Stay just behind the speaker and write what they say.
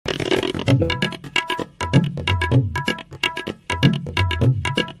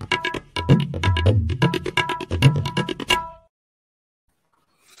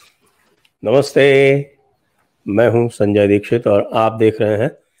नमस्ते, मैं हूं संजय दीक्षित और आप देख रहे हैं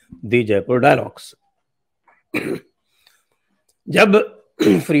दी जयपुर डायलॉग्स। जब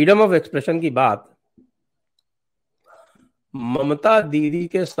फ्रीडम ऑफ एक्सप्रेशन की बात ममता दीदी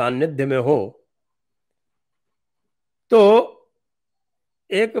के सानिध्य में हो तो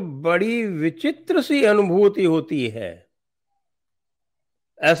एक बड़ी विचित्र सी अनुभूति होती है।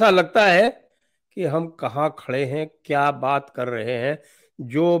 ऐसा लगता है कि हम कहाँ खड़े हैं, क्या बात कर रहे हैं,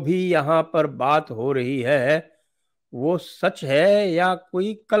 जो भी यहाँ पर बात हो रही है वो सच है या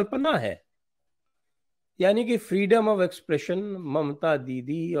कोई कल्पना है। यानी कि फ्रीडम ऑफ एक्सप्रेशन ममता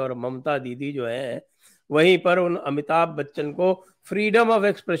दीदी, और ममता दीदी जो है वहीं पर उन अमिताभ बच्चन को फ्रीडम ऑफ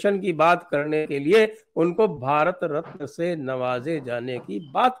एक्सप्रेशन की बात करने के लिए उनको भारत रत्न से नवाजे जाने की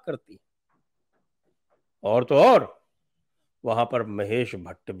बात करती। और तो और वहां पर महेश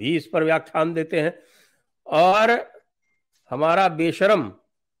भट्ट भी इस पर व्याख्यान देते हैं, और हमारा बेशरम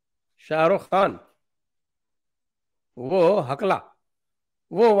शाहरुख खान, वो हकला,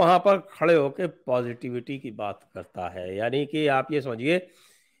 वो वहां पर खड़े होकर पॉजिटिविटी की बात करता है। यानी कि आप ये समझिए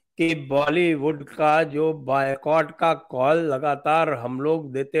कि बॉलीवुड का जो बायकॉट का कॉल लगातार हम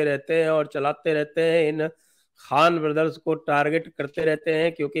लोग देते रहते हैं और चलाते रहते हैं, इन खान ब्रदर्स को टारगेट करते रहते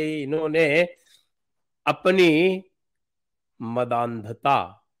हैं, क्योंकि इन्होंने अपनी मदांधता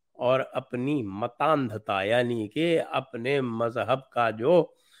और अपनी मतांधता यानी कि अपने मजहब का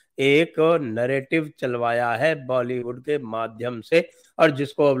जो एक नैरेटिव चलवाया है बॉलीवुड के माध्यम से, और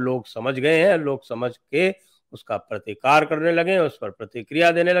जिसको अब लोग समझ गए हैं, लोग समझ के उसका प्रतिकार करने लगे, उस पर प्रतिक्रिया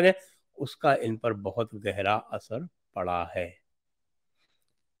देने लगे, उसका इन पर बहुत गहरा असर पड़ा है।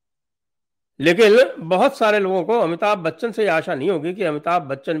 लेकिन बहुत सारे लोगों को अमिताभ बच्चन से आशा नहीं होगी कि अमिताभ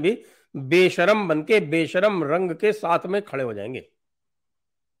बच्चन भी बेशरम बनके बेशरम रंग के साथ में खड़े हो जाएंगे।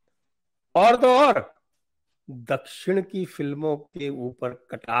 और तो और दक्षिण की फिल्मों के ऊपर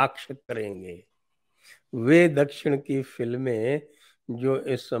कटाक्ष करेंगे। वे दक्षिण की फिल्में जो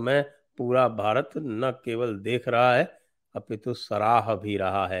इस समय पूरा भारत न केवल देख रहा है अपितु सराह भी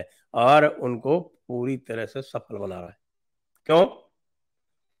रहा है, और उनको पूरी तरह से सफल बना रहा है। क्यों?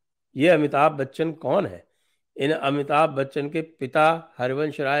 ये अमिताभ बच्चन कौन है? इन अमिताभ बच्चन के पिता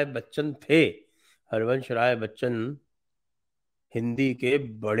हरिवंश राय बच्चन थे। हरिवंश राय बच्चन हिंदी के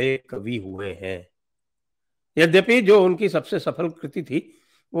बड़े कवि हुए हैं। यद्यपि जो उनकी सबसे सफल कृति थी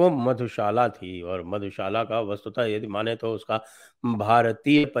वो मधुशाला थी, और मधुशाला का वस्तुतः यदि माने तो उसका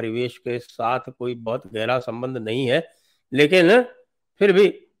भारतीय परिवेश के साथ कोई बहुत गहरा संबंध नहीं है, लेकिन फिर भी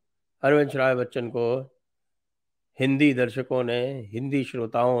हरिवंश राय बच्चन को हिंदी दर्शकों ने, हिंदी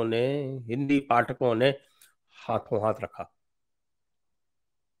श्रोताओं ने, हिंदी पाठकों ने हाथों हाथ रखा।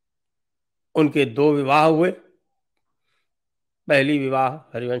 उनके 2 विवाह हुए। पहली विवाह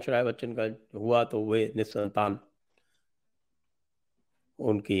हरिवंश राय बच्चन का हुआ तो वे निसंतान,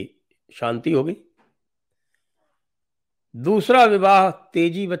 उनकी शांति हो गई। दूसरा विवाह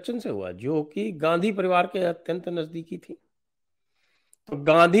तेजी बच्चन से हुआ, जो कि गांधी परिवार के अत्यंत नजदीकी थी। तो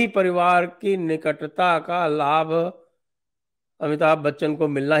गांधी परिवार की निकटता का लाभ अमिताभ बच्चन को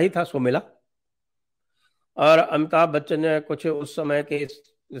मिलना ही था, सो मिला। और अमिताभ बच्चन ने कुछ उस समय के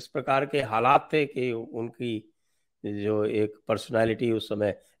इस प्रकार के हालात थे कि उनकी जो एक पर्सनालिटी उस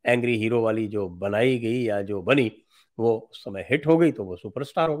समय एंग्री हीरो वाली जो बनाई गई या जो बनी, वो उस समय हिट हो गई, तो वो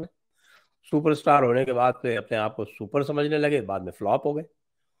सुपरस्टार हो गए। सुपरस्टार होने के बाद फिर अपने आप को सुपर समझने लगे, बाद में फ्लॉप हो गए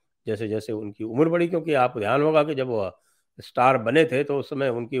जैसे जैसे उनकी उम्र बढ़ी। क्योंकि आप ध्यान होगा कि जब वो स्टार बने थे तो उस समय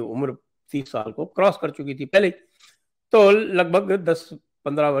उनकी उम्र 30 साल को क्रॉस कर चुकी थी पहले। तो लगभग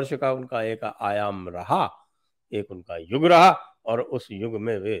 10-15 वर्ष का उनका एक आयाम रहा, एक उनका युग रहा, और उस युग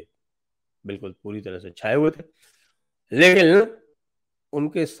में वे बिल्कुल पूरी तरह से छाए हुए थे। लेकिन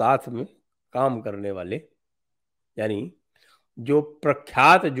उनके साथ में काम करने वाले, यानी जो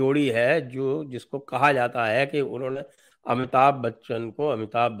प्रख्यात जोड़ी है, जो जिसको कहा जाता है कि उन्होंने अमिताभ बच्चन को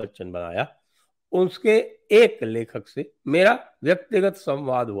अमिताभ बच्चन बनाया, उसके एक लेखक से मेरा व्यक्तिगत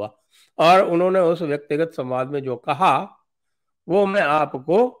संवाद हुआ, और उन्होंने उस व्यक्तिगत संवाद में जो कहा वो मैं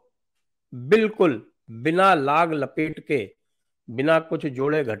आपको बिल्कुल बिना लाग लपेट के, बिना कुछ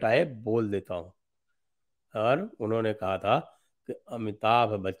जोड़े घटाए बोल देता हूं। और उन्होंने कहा था कि अमिताभ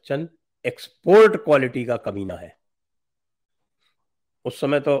बच्चन एक्सपोर्ट क्वालिटी का कमीना है। उस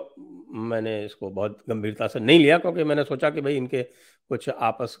समय तो मैंने इसको बहुत गंभीरता से नहीं लिया, क्योंकि मैंने सोचा कि भाई इनके कुछ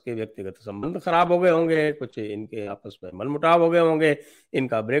आपस के व्यक्तिगत संबंध खराब हो गए होंगे, कुछ इनके आपस में मनमुटाव हो गए होंगे,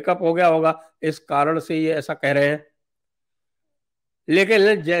 इनका ब्रेकअप हो गया होगा, इस कारण से ये ऐसा कह रहे हैं।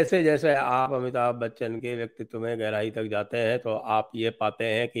 लेकिन जैसे जैसे आप अमिताभ बच्चन के व्यक्तित्व में गहराई तक जाते हैं तो आप ये पाते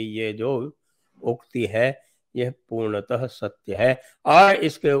हैं कि ये जो उक्ति है यह पूर्णतः सत्य है, और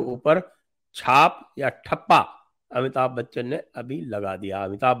इसके ऊपर छाप या ठप्पा अमिताभ बच्चन ने अभी लगा दिया।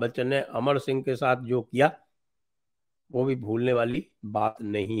 अमिताभ बच्चन ने अमर सिंह के साथ जो किया वो भी भूलने वाली बात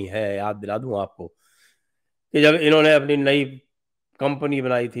नहीं है। याद दिला दूं आपको कि जब इन्होंने अपनी नई कंपनी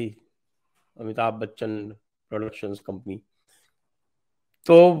बनाई थी, अमिताभ बच्चन प्रोडक्शंस कंपनी,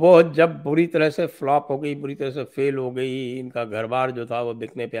 तो वो जब बुरी तरह से फ्लॉप हो गई, बुरी तरह से फेल हो गई, इनका घर बार जो था वो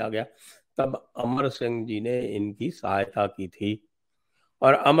बिकने पे आ गया, तब अमर सिंह जी ने इनकी सहायता की थी।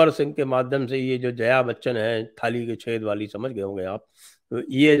 और अमर सिंह के माध्यम से ये जो जया बच्चन है, थाली के छेद वाली, समझ गए होंगे आप, तो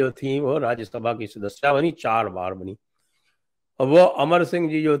ये जो थी वो राज्यसभा की सदस्य बनी, 4 बार बनी। और वो अमर सिंह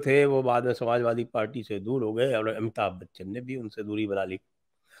जी जो थे वो बाद में समाजवादी पार्टी से दूर हो गए और अमिताभ बच्चन ने भी उनसे दूरी बना ली।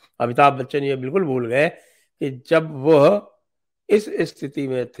 अमिताभ बच्चन ये बिल्कुल भूल गए कि जब वह इस स्थिति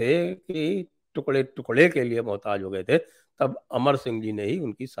में थे कि टुकड़े टुकड़े के लिए मोहताज हो गए थे, तब अमर सिंह जी ने ही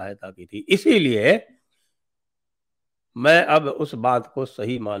उनकी सहायता की थी। इसीलिए मैं अब उस बात को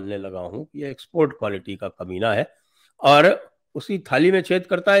सही मानने लगा हूं कि ये एक्सपोर्ट क्वालिटी का कमीना है और उसी थाली में छेद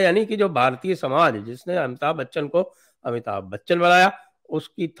करता है। यानी कि जो भारतीय समाज जिसने अमिताभ बच्चन को अमिताभ बच्चन बनाया,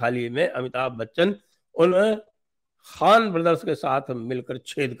 उसकी थाली में अमिताभ बच्चन उन खान ब्रदर्स के साथ मिलकर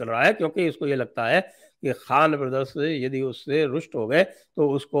छेद कर रहा है, क्योंकि इसको ये लगता है कि खान ब्रदर्स यदि उससे रुष्ट हो गए तो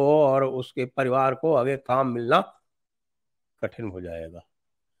उसको और उसके परिवार को आगे काम मिलना कठिन हो जाएगा।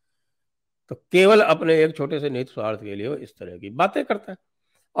 तो केवल अपने एक छोटे से निहित स्वार्थ के लिए वो इस तरह की बातें करता है।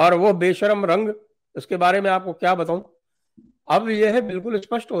 और वो बेशरम रंग, इसके बारे में आपको क्या बताऊं। अब यह बिल्कुल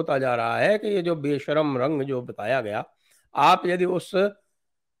स्पष्ट होता जा रहा है कि ये जो बेशरम रंग जो बताया गया, आप यदि उस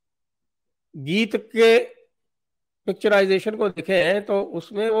गीत के पिक्चराइजेशन को देखें तो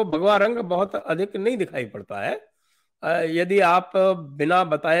उसमें वो भगवा रंग बहुत अधिक नहीं दिखाई पड़ता है। यदि आप बिना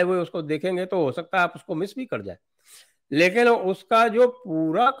बताए हुए उसको देखेंगे तो हो सकता है आप उसको मिस भी कर जाए। लेकिन उसका जो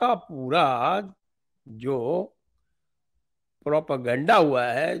पूरा का पूरा जो प्रोपेगेंडा हुआ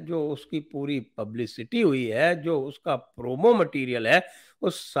है, जो उसकी पूरी पब्लिसिटी हुई है, जो उसका प्रोमो मटेरियल है,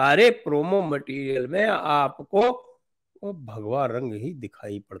 उस सारे प्रोमो मटेरियल में आपको वो भगवा रंग ही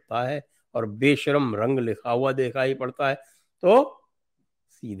दिखाई पड़ता है और बेशरम रंग लिखा हुआ दिखाई पड़ता है। तो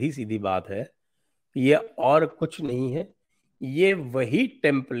सीधी सीधी बात है, ये और कुछ नहीं है, ये वही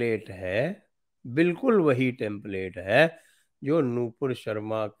टेम्पलेट है, बिल्कुल वही टेम्पलेट है जो नूपुर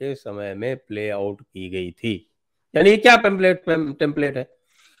शर्मा के समय में प्ले आउट की गई थी। यानी क्या टेम्पलेट है,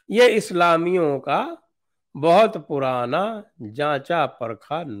 ये इस्लामियों का बहुत पुराना जांचा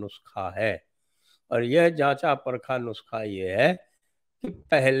परखा नुस्खा है। और यह जांचा परखा नुस्खा ये है कि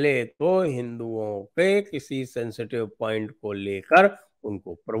पहले तो हिंदुओं के किसी सेंसिटिव पॉइंट को लेकर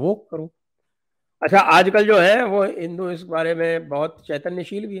उनको प्रोवोक करो। अच्छा, आजकल जो है वो हिंदू इस बारे में बहुत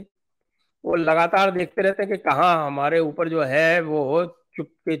चैतन्यशील भी है। वो लगातार देखते रहते हैं कि कहाँ हमारे ऊपर जो है वो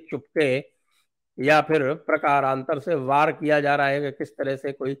चुपके चुपके या फिर प्रकारांतर से वार किया जा रहा है, कि किस तरह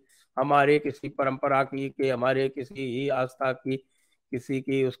से कोई हमारे किसी परंपरा की, कि हमारे किसी आस्था की, किसी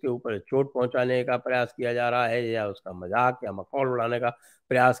की उसके ऊपर चोट पहुंचाने का प्रयास किया जा रहा है, या उसका मजाक या मखौल उड़ाने का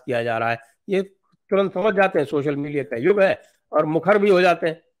प्रयास किया जा रहा है। ये तुरंत समझ जाते हैं, सोशल मीडिया का युग है, और मुखर भी हो जाते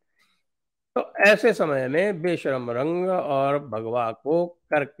हैं। तो ऐसे समय में बेशरम रंग और भगवा को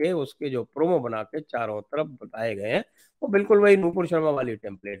करके उसके जो प्रोमो बना के चारों तरफ बताए गए हैं, वो बिल्कुल वही नूपुर शर्मा वाली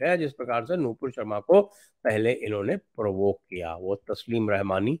टेम्पलेट है, जिस प्रकार से नूपुर शर्मा को पहले इन्होंने प्रोवोक किया। वो तस्लीम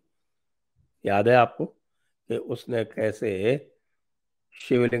रहमानी, याद है आपको कि उसने कैसे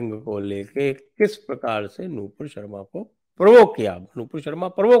शिवलिंग को लेके किस प्रकार से नूपुर शर्मा को प्रोवोक किया। नूपुर शर्मा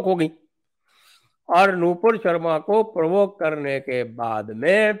प्रोवोक हो गई, और नूपुर शर्मा को प्रोवोक करने के बाद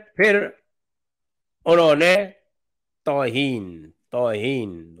में फिर उन्होंने तौहीन,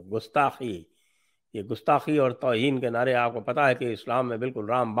 तौहीन, गुस्ताखी, ये गुस्ताखी और तौहीन के नारे आपको पता है कि इस्लाम में बिल्कुल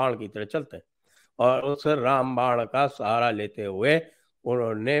राम बाण की तरह चलते हैं। और उस राम बाण का सहारा लेते हुए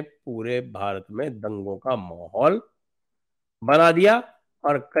उन्होंने पूरे भारत में दंगों का माहौल बना दिया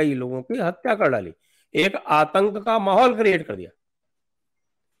और कई लोगों की हत्या कर डाली, एक आतंक का माहौल क्रिएट कर दिया।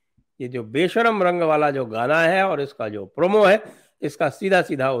 ये जो बेशरम रंग वाला जो गाना है और इसका जो प्रोमो है, इसका सीधा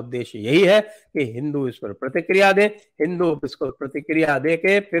सीधा उद्देश्य यही है कि हिंदू इस पर प्रतिक्रिया दे, हिंदू इसको प्रतिक्रिया दे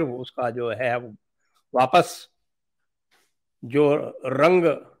के फिर उसका जो है वापस जो रंग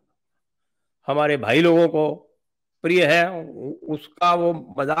हमारे भाई लोगों को प्रिय है उसका वो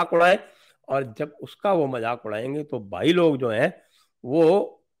मजाक उड़ाए। और जब उसका वो मजाक उड़ाएंगे तो भाई लोग जो हैं वो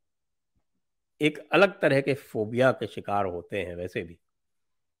एक अलग तरह के फोबिया के शिकार होते हैं। वैसे भी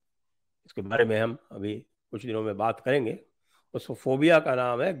इसके बारे में हम अभी कुछ दिनों में बात करेंगे, उस फोबिया का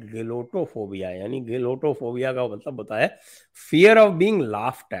नाम है गिलोटोफोबिया, यानी गिलोटोफोबिया का मतलब होता है fear of being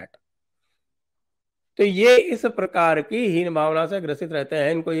laughed eight. तो ये इस प्रकार की हीन भावना से ग्रसित रहते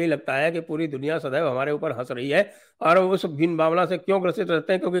हैं। इनको यही लगता है कि पूरी दुनिया सदैव हमारे ऊपर हंस रही है। और उस हीन भावना से क्यों ग्रसित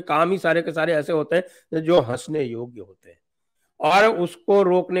रहते हैं? क्योंकि काम ही सारे के सारे ऐसे होते हैं जो हंसने योग्य होते हैं। और उसको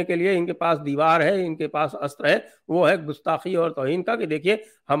रोकने के लिए इनके पास दीवार है, इनके पास अस्त्र है, वो है गुस्ताखी और तौहीन का। कि देखिए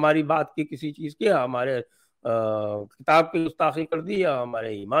हमारी बात की किसी चीज की, हमारे किताब की गुस्ताखी कर दी, या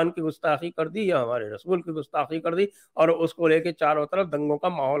हमारे ईमान की गुस्ताखी कर दी, या हमारे रसूल की गुस्ताखी कर दी, और उसको लेके चारों तरफ दंगों का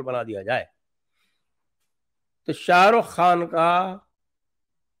माहौल बना दिया जाए। तो शाहरुख खान का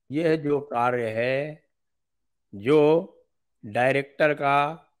यह जो कार्य है, जो डायरेक्टर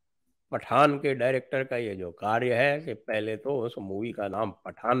का, पठान के डायरेक्टर का ये जो कार्य है कि पहले तो उस मूवी का नाम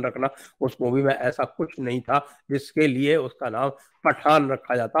पठान रखना। उस मूवी में ऐसा कुछ नहीं था जिसके लिए उसका नाम पठान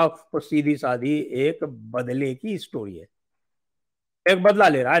रखा जाता। वो सीधी सादी एक बदले की स्टोरी है। एक बदला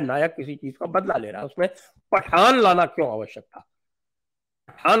ले रहा है, नायक किसी चीज का बदला ले रहा है, उसमें पठान लाना क्यों आवश्यक था?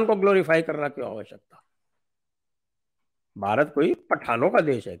 पठान को ग्लोरीफाई करना क्यों आवश्यक था? भारत कोई पठानों का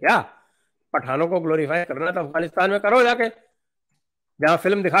देश है क्या? पठानों को ग्लोरीफाई करना तो अफगानिस्तान में करो जाके, जहां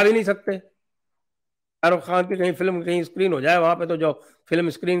फिल्म दिखा भी नहीं सकते। शाहरुख खान की कहीं फिल्म कहीं स्क्रीन हो जाए, वहां पे तो जो फिल्म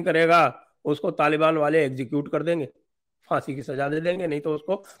स्क्रीन करेगा उसको तालिबान वाले एग्जीक्यूट कर देंगे, फांसी की सजा दे देंगे, नहीं तो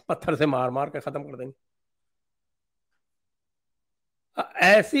उसको पत्थर से मार मार के खत्म कर देंगे।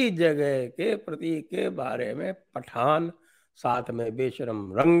 ऐसी जगह के प्रतीक के बारे में पठान, साथ में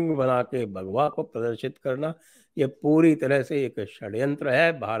बेशरम रंग बना के भगवा को प्रदर्शित करना, ये पूरी तरह से एक षड्यंत्र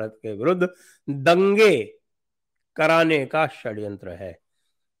है, भारत के विरुद्ध दंगे कराने का षड्यंत्र है।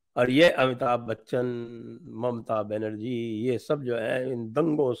 और ये अमिताभ बच्चन, ममता बनर्जी, ये सब जो है इन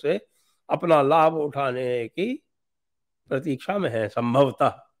दंगों से अपना लाभ उठाने की प्रतीक्षा में है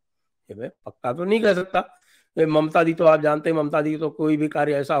संभवतः। ये मैं पक्का तो नहीं कह सकता। ये ममता दी तो आप जानते हैं, ममता दी तो कोई भी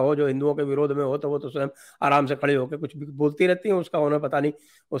कार्य ऐसा हो जो हिंदुओं के विरोध में हो तो वो तो स्वयं आराम से खड़े होकर कुछ भी बोलती रहती है। उसका उन्हें पता नहीं,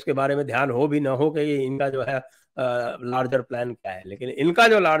 उसके बारे में ध्यान हो भी ना हो कि ये इनका जो है लार्जर प्लान क्या है। लेकिन इनका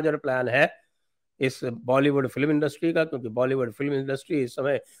जो लार्जर प्लान है इस बॉलीवुड फिल्म इंडस्ट्री का, क्योंकि बॉलीवुड फिल्म इंडस्ट्री इस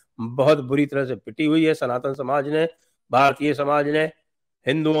समय बहुत बुरी तरह से पिटी हुई है। सनातन समाज ने, भारतीय समाज ने,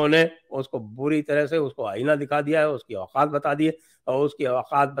 हिंदुओं ने उसको बुरी तरह से उसको आईना दिखा दिया है, उसकी औकात बता दी है। और उसकी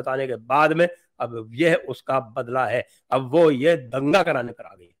औकात बताने के बाद में अब यह उसका बदला है। अब वो ये दंगा कराने पर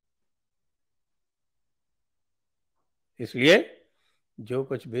आ गई। इसलिए जो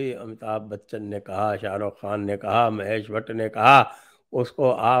कुछ भी अमिताभ बच्चन ने कहा, शाहरुख खान ने कहा, महेश भट्ट ने कहा, उसको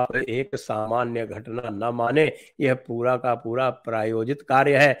आप एक सामान्य घटना न माने। यह पूरा का पूरा प्रायोजित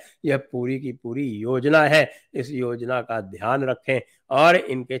कार्य है, यह पूरी की पूरी योजना है। इस योजना का ध्यान रखें और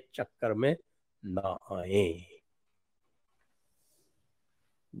इनके चक्कर में ना आए।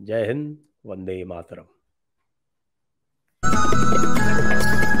 जय हिंद, वंदे मातरम।